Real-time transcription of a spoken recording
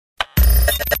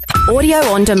Audio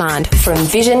on demand from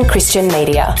Vision Christian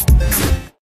Media.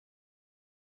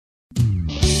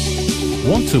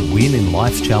 Want to win in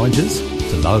life's challenges?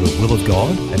 To know the will of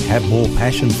God and have more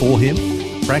passion for Him?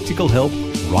 Practical help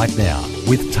right now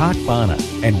with Tak Bhana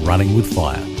and Running with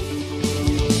Fire.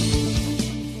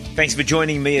 Thanks for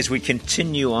joining me as we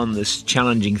continue on this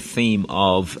challenging theme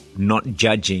of not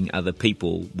judging other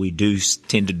people. We do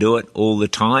tend to do it all the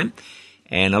time,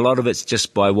 and a lot of it's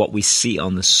just by what we see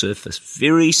on the surface.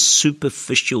 Very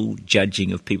superficial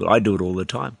judging of people. I do it all the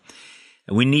time.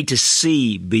 And we need to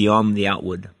see beyond the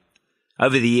outward.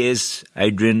 Over the years,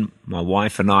 Adrian, my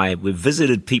wife, and I, we've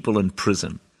visited people in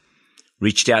prison,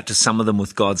 reached out to some of them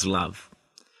with God's love.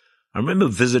 I remember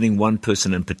visiting one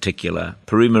person in particular,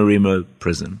 Paramaribo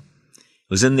prison. He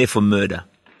was in there for murder.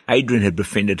 Adrian had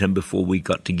befriended him before we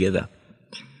got together.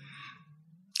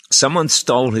 Someone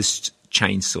stole his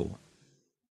chainsaw,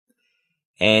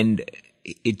 and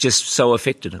it just so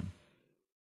affected him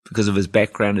because of his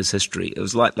background, his history. It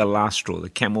was like the last straw, the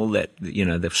camel that,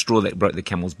 the straw that broke the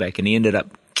camel's back, and he ended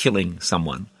up killing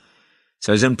someone.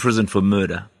 So he's in prison for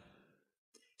murder.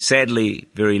 Sadly,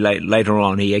 very later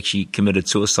on, he actually committed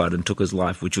suicide and took his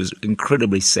life, which was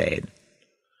incredibly sad.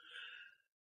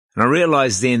 And I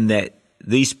realized then that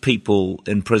these people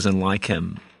in prison like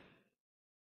him,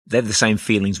 they have the same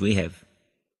feelings we have.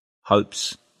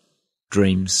 Hopes,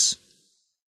 dreams,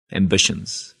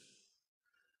 ambitions.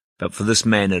 But for this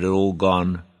man, it had all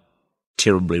gone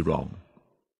terribly wrong.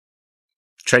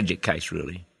 Tragic case,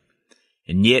 really.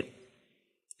 And yet,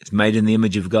 it's made in the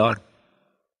image of God.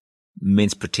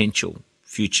 Immense potential,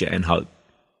 future and hope.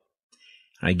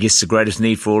 I guess the greatest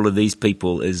need for all of these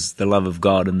people is the love of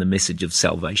God and the message of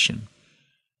salvation.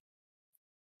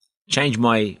 Changed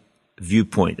my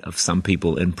viewpoint of some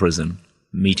people in prison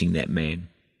meeting that man.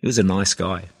 He was a nice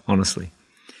guy, honestly.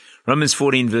 Romans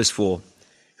 14 verse 4.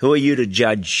 Who are you to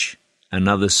judge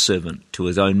another's servant? To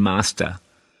his own master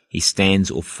he stands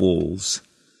or falls.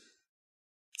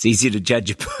 It's easier to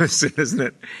judge a person, isn't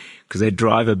it? Because they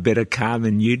drive a better car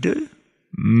than you do?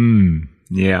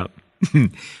 Yeah.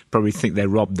 Probably think they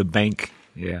robbed the bank.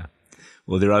 Yeah.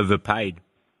 Or they're overpaid.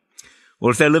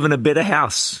 Or if they live in a better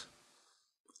house.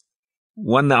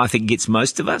 One that I think gets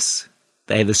most of us,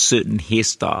 they have a certain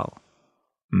hairstyle.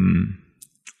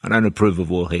 I don't approve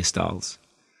of all hairstyles.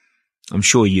 I'm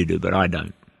sure you do, but I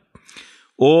don't.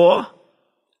 Or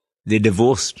they're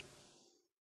divorced.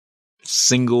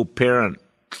 Single parent.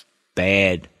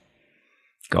 Bad.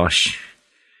 Gosh,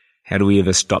 how do we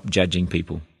ever stop judging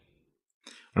people?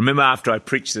 I remember after I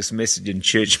preached this message in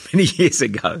church many years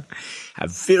ago, a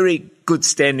very good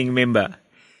standing member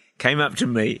came up to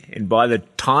me, and by the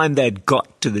time they'd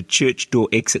got to the church door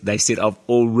exit, they said, I've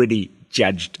already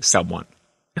judged someone.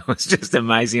 It was just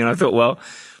amazing. And I thought, well,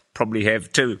 probably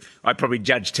have too. I probably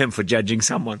judged him for judging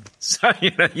someone. So,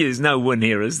 there's no win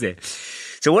here, is there?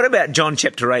 So what about John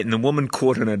chapter 8 and the woman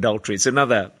caught in adultery? It's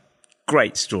another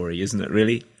great story, isn't it,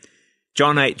 really?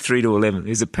 John 8, 3-11.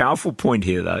 There's a powerful point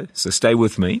here, though, so stay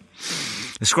with me.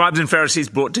 The scribes and Pharisees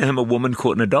brought to him a woman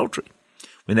caught in adultery.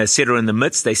 When they set her in the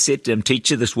midst, they said to him,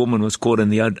 Teacher, this woman was caught in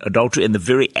the adultery in the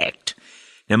very act.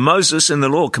 Now Moses in the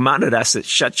law commanded us that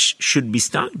such should be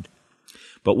stoned.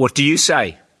 But what do you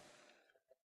say?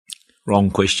 Wrong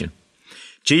question.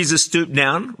 Jesus stooped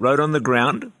down, wrote on the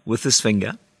ground with his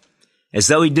finger, as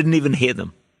though he didn't even hear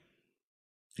them.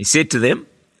 He said to them,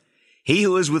 He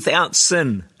who is without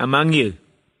sin among you,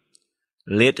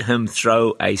 let him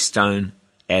throw a stone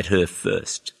at her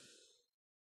first.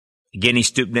 Again he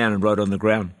stooped down and wrote on the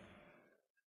ground.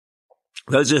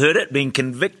 Those who heard it, being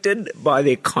convicted by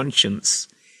their conscience,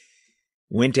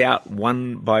 went out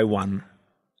one by one,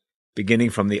 beginning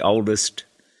from the oldest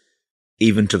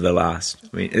even to the last.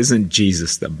 I mean, isn't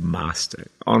Jesus the master?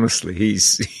 Honestly,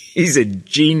 he's a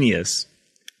genius.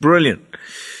 Brilliant.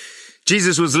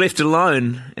 Jesus was left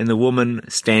alone and the woman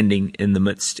standing in the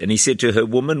midst. And he said to her,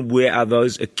 Woman, where are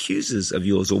those accusers of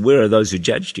yours, or where are those who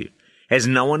judged you? Has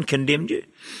no one condemned you?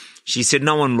 She said,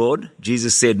 No one, Lord.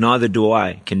 Jesus said, Neither do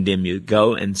I condemn you.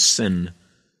 Go and sin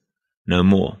no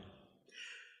more.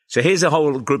 So here's a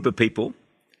whole group of people.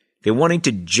 They're wanting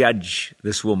to judge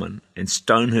this woman and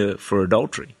stone her for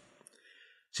adultery.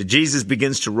 So Jesus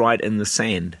begins to write in the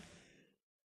sand.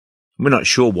 We're not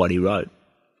sure what he wrote.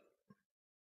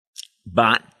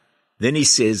 But then he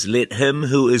says, Let him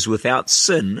who is without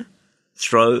sin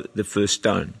throw the first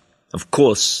stone. Of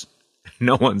course,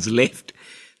 no one's left.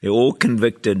 They're all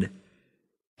convicted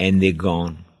and they're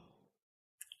gone.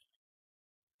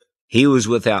 He who is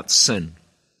without sin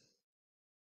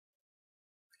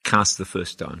cast the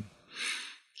first stone.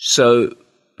 So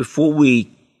before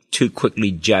we too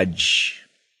quickly judge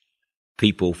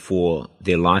people for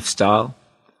their lifestyle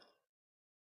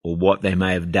or what they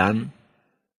may have done.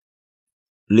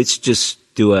 Let's just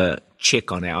do a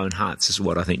check on our own hearts, is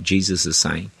what I think Jesus is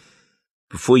saying.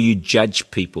 Before you judge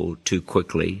people too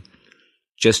quickly,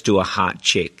 just do a heart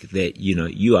check that,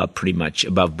 you are pretty much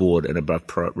above board and above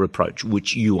reproach,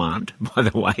 which you aren't, by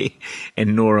the way,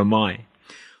 and nor am I.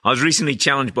 I was recently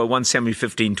challenged by 1 Samuel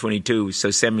 15:22.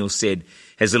 So Samuel said,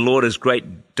 "Has the Lord as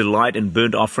great delight in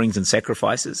burnt offerings and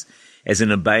sacrifices as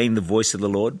in obeying the voice of the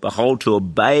Lord? Behold, to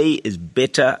obey is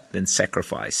better than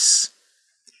sacrifice."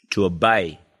 To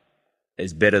obey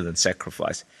is better than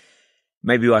sacrifice.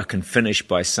 Maybe I can finish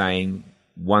by saying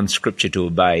one scripture to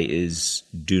obey is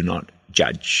do not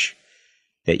judge,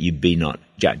 that you be not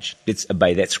judged. Let's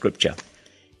obey that scripture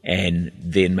and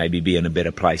then maybe be in a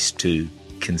better place to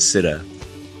consider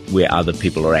where other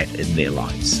people are at in their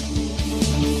lives.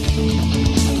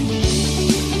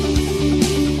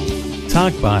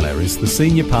 Tak Bhana is the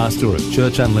Senior Pastor of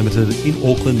Church Unlimited in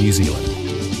Auckland, New Zealand.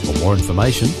 For more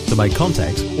information, to make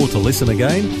contact or to listen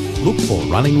again, look for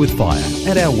Running with Fire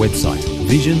at our website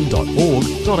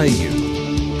vision.org.au.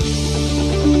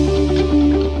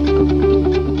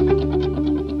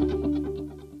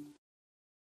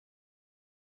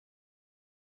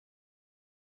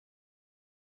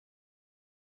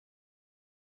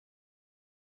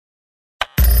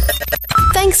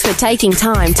 Thanks for taking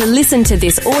time to listen to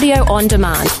this audio on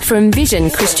demand from Vision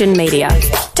Christian Media.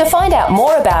 To find out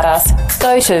more about us,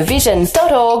 go to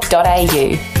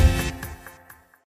vision.org.au.